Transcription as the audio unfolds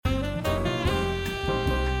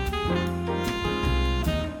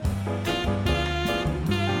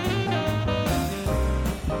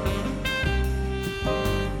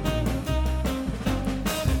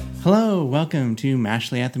Hello, welcome to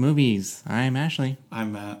Mashley at the Movies. I'm Ashley.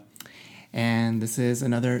 I'm Matt. And this is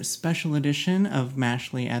another special edition of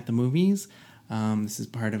Mashley at the Movies. This is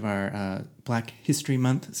part of our Black History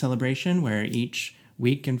Month celebration, where each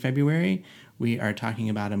week in February we are talking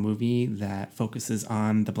about a movie that focuses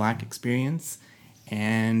on the Black experience.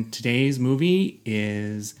 And today's movie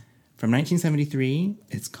is from 1973.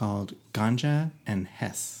 It's called Ganja and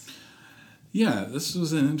Hess. Yeah, this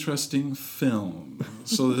was an interesting film.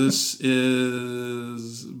 So this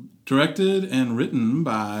is directed and written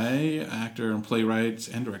by actor and playwright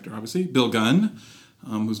and director, obviously, Bill Gunn,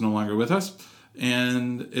 who's no longer with us.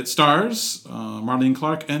 And it stars Marlene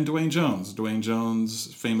Clark and Duane Jones. Duane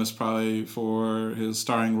Jones, famous probably for his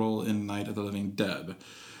starring role in Night of the Living Dead.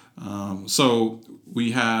 So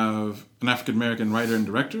we have an African-American writer and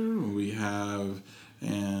director. We have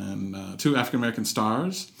two African-American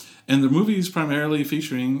stars. And the movie is primarily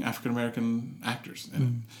featuring African-American actors in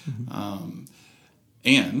it. Mm-hmm.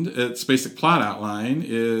 And its basic plot outline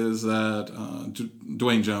is that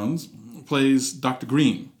Duane Jones plays Dr.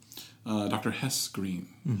 Green, Dr. Hess Green,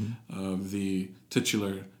 of the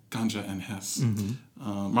titular Ganja and Hess.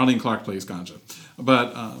 Mm-hmm. Marlene Clark plays Ganja.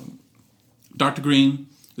 But Dr. Green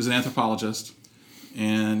is an anthropologist,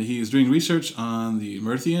 and he's doing research on the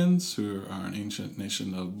Myrthians, who are an ancient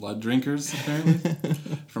nation of blood drinkers, apparently,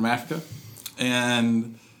 from Africa.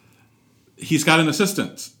 And he's got an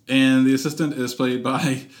assistant, and the assistant is played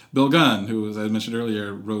by Bill Gunn, who, as I mentioned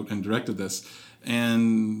earlier, wrote and directed this.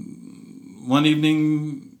 And one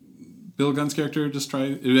evening, Bill Gunn's character just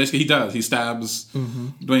tries... He stabs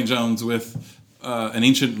Duane Jones with an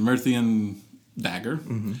ancient Myrthian dagger,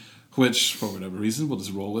 which, for whatever reason, we'll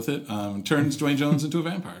just roll with it, turns Duane Jones into a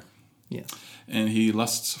vampire. Yes. And he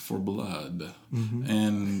lusts for blood.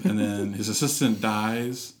 And then his assistant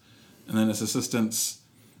dies, and then his assistant's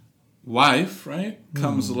wife, right,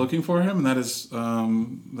 comes looking for him, and that is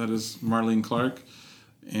Marlene Clark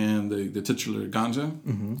and the titular Ganja.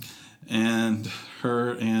 And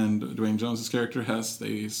her and Duane Jones' character, Hess,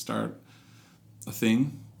 they start a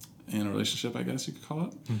thing in a relationship, I guess you could call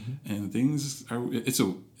it. And things are...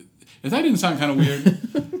 If that didn't sound kind of weird,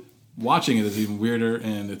 watching it is even weirder,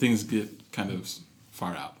 and things get kind of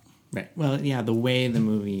far out. Right. Well, yeah, the way the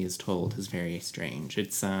movie is told is very strange.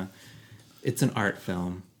 It's an art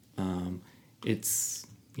film. There's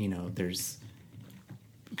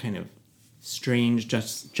kind of strange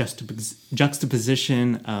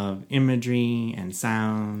juxtaposition of imagery and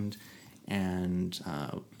sound and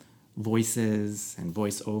voices and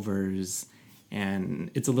voiceovers.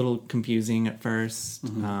 And it's a little confusing at first.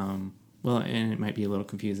 And it might be a little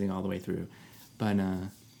confusing all the way through. But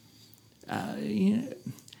I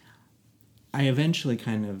eventually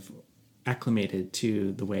kind of acclimated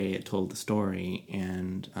to the way it told the story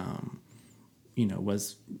and,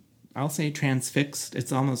 was, I'll say, transfixed.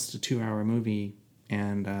 It's almost a 2-hour movie,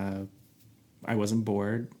 and I wasn't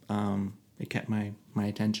bored. It kept my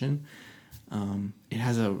attention. It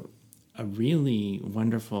has a really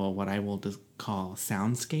wonderful, what I will just call,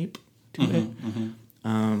 soundscape to it.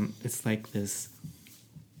 It's like this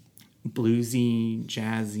bluesy,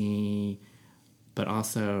 jazzy, but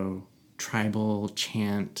also tribal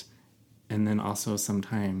chant, and then also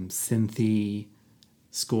sometimes synthy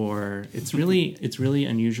score. It's really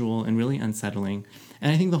unusual and really unsettling.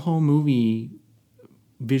 And I think the whole movie,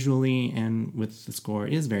 visually and with the score,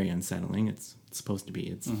 is very unsettling. It's supposed to be.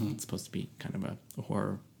 It's supposed to be kind of a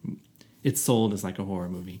horror. It's sold as like a horror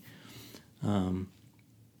movie.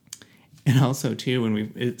 And also,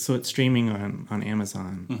 too, so it's streaming on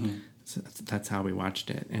Amazon. So that's how we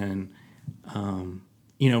watched it. And,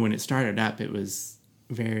 when it started up, it was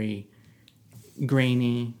very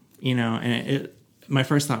grainy, and my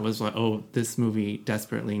first thought was like, oh, this movie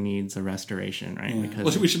desperately needs a restoration, right? Yeah.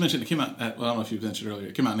 Because we should mention it came out, I don't know if you mentioned earlier,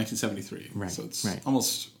 it came out in 1973. Right. So it's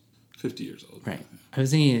almost 50 years old. Right. I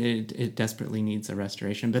was thinking it desperately needs a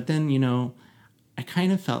restoration. But then, I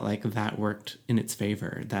kind of felt like that worked in its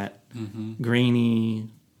favor. That grainy,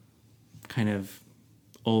 kind of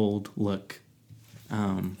old look,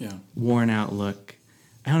 worn out look.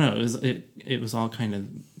 I don't know. It was all kind of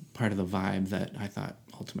part of the vibe that I thought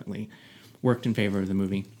ultimately worked in favor of the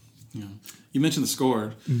movie. Yeah. You mentioned the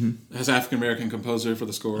score. It has African-American composer for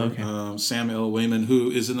the score, Sam L. Wayman,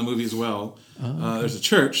 who is in the movie as well. There's a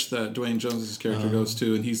church that Duane Jones' character goes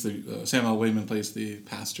to, and he's Sam L. Wayman plays the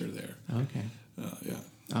pastor there. Okay. Yeah.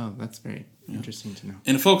 Oh, that's very interesting to know.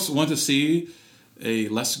 And if folks want to see a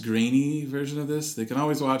less grainy version of this, they can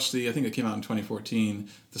always watch I think it came out in 2014,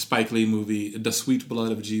 the Spike Lee movie, The Sweet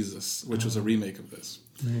Blood of Jesus, which was a remake of this.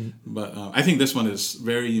 Right. But I think this one is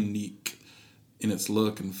very unique in its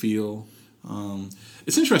look and feel.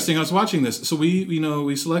 It's interesting. I was watching this. So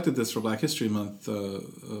we selected this for Black History Month,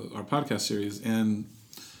 our podcast series, and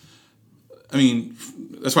I mean,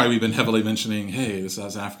 that's why we've been heavily mentioning, hey, this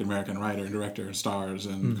is an African American writer and director and stars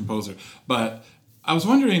and composer. But I was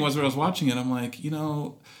wondering as I was watching it, I'm like,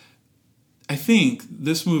 I think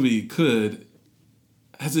this movie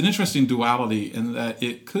has an interesting duality in that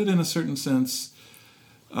it could, in a certain sense,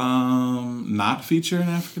 not feature an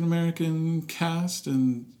African American cast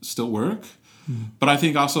and still work. But I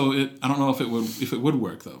think also I don't know if it would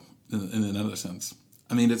work though in another sense.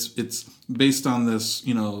 I mean, it's based on this,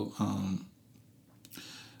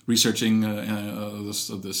 researching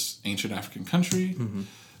this ancient African country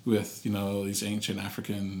with these ancient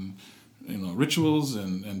African rituals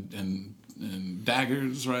and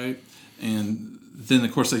daggers, right? And then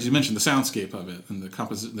of course, like you mentioned, the soundscape of it and the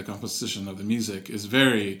composition of the music is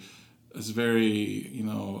very jazzy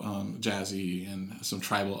and some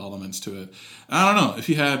tribal elements to it. And I don't know if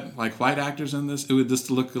you had like white actors in this, it would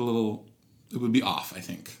just look it would be off. I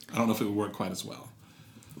think I don't know if it would work quite as well.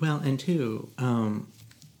 Well, and two,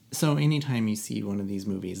 so anytime you see one of these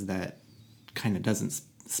movies that kind of doesn't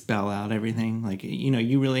spell out everything, like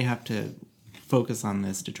you really have to focus on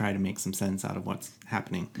this to try to make some sense out of what's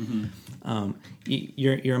happening.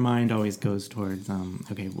 Your mind always goes towards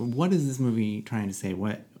okay, well, what is this movie trying to say?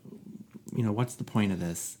 What's the point of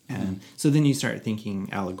this? And so then you start thinking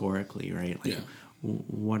allegorically, right? Like,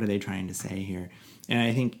 what are they trying to say here? And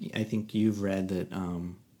I think you've read that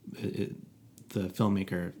the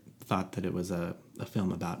filmmaker thought that it was a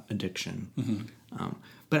film about addiction.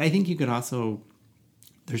 But I think you could also,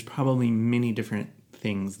 there's probably many different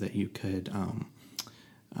things that you could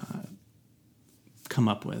come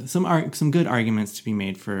up with. Some good arguments to be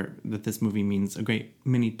made for that this movie means a great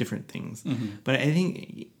many different things. But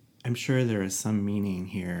I'm sure there is some meaning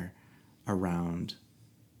here around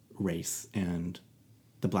race and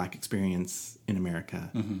the Black experience in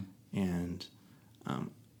America. And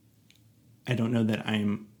I don't know that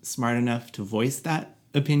I'm smart enough to voice that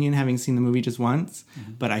opinion having seen the movie just once,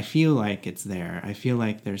 but I feel like it's there. I feel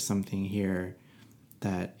like there's something here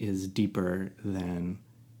that is deeper than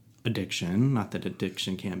addiction. Not that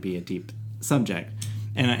addiction can't be a deep subject.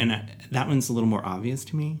 And that one's a little more obvious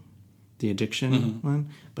to me, the addiction one.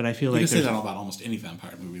 But I feel like you can say that about almost any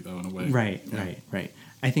vampire movie, though, in a way. Right.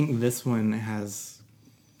 I think this one has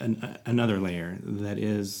another layer that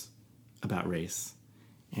is about race,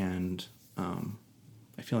 and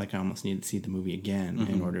I feel like I almost need to see the movie again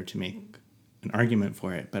in order to make an argument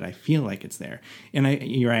for it. But I feel like it's there, and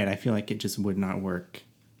you're right. I feel like it just would not work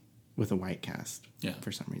with a white cast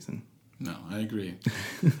for some reason. No, I agree.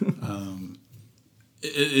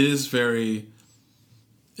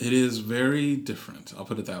 It is very different. I'll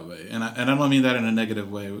put it that way, and I don't mean that in a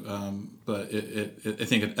negative way. But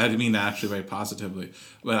I mean that actually very positively.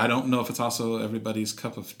 But I don't know if it's also everybody's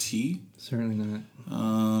cup of tea. Certainly not.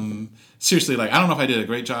 Seriously, like I don't know if I did a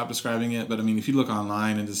great job describing it, but I mean, if you look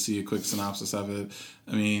online and just see a quick synopsis of it,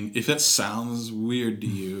 I mean, if it sounds weird to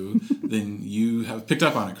you, then you have picked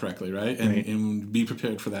up on it correctly, right? And be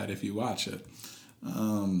prepared for that if you watch it.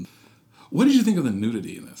 What did you think of the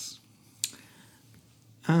nudity in this?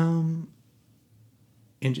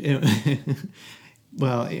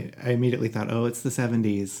 Well, I immediately thought, it's the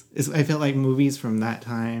 70s. I felt like movies from that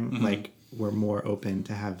time like were more open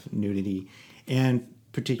to have nudity, and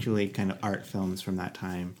particularly kind of art films from that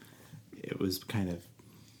time. It was kind of.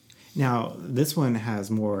 Now this one has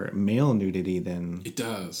more male nudity than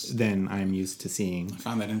I'm used to seeing. I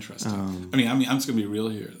found that interesting. I mean, I'm just gonna be real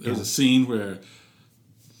here. There's a scene where,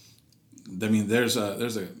 I mean, there's a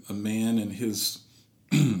man and his.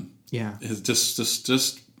 Is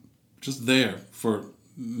just there for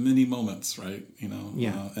many moments, right? And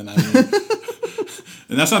I mean,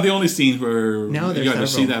 and that's not the only scene where you got to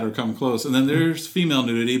see that or come close. And then there's female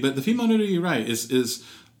nudity, but the female nudity, you're right, is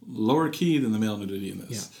lower key than the male nudity in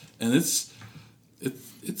this, and it's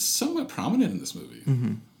somewhat prominent in this movie.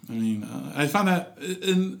 I mean, I found that,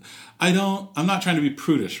 and I'm not trying to be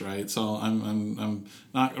prudish, right? So I'm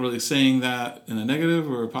not really saying that in a negative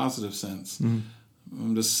or a positive sense.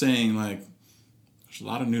 I'm just saying, like, there's a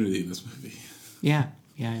lot of nudity in this movie. Yeah,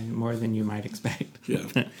 more than you might expect. Yeah.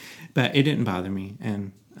 But it didn't bother me,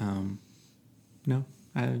 and no,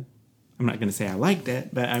 I'm not going to say I liked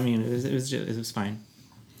it, but I mean, it was fine.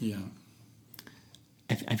 Yeah.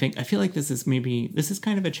 I feel like this is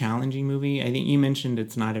kind of a challenging movie. I think you mentioned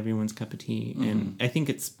it's not everyone's cup of tea, and I think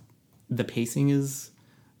the pacing is.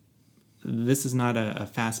 This is not a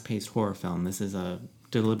fast-paced horror film. This is a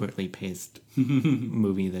deliberately paced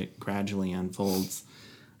movie that gradually unfolds,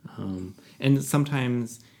 and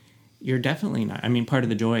sometimes you're definitely not. I mean, part of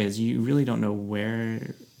the joy is you really don't know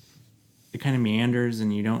where it kind of meanders,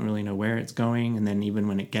 and you don't really know where it's going. And then even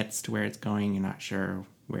when it gets to where it's going, you're not sure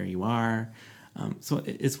where you are. So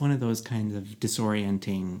it's one of those kinds of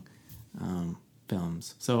disorienting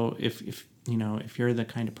films. So if you're the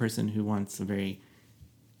kind of person who wants a very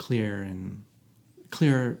clear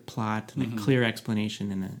plot and a clear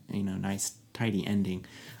explanation and a nice tidy ending,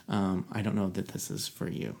 I don't know that this is for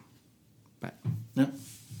you. But yep.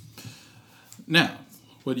 Now,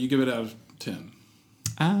 what do you give it out of 10?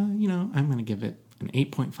 I'm going to give it an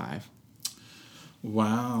 8.5.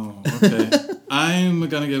 Wow. Okay. I'm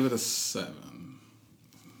going to give it a 7.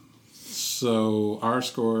 So our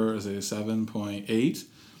score is a 7.8.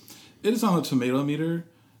 It is on the tomato meter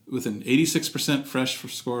with an 86% fresh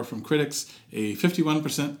score from critics, a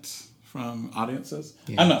 51% from audiences.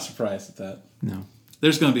 Yeah. I'm not surprised at that. No.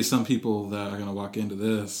 There's going to be some people that are going to walk into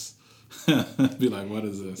this be like, what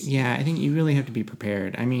is this? Yeah, I think you really have to be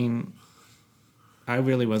prepared. I mean, I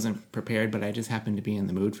really wasn't prepared, but I just happened to be in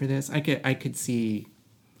the mood for this. I could see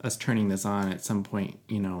us turning this on at some point,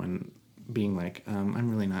 and being like,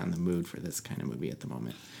 I'm really not in the mood for this kind of movie at the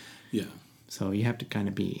moment. Yeah. So you have to kind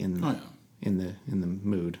of be in the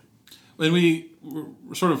mood. And we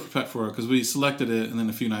were sort of prepped for it because we selected it and then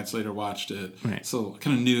a few nights later watched it. Right. So I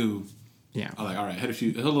kind of knew. Yeah. I was like, all right, I had a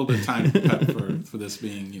little bit of time to prep for this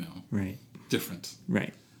being, right, different.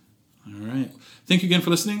 Right. All right. Thank you again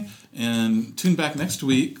for listening, and tune back next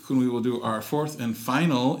week when we will do our fourth and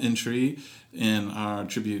final entry in our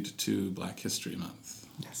tribute to Black History Month.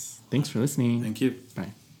 Yes. Thanks for listening. Thank you.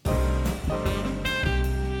 Bye.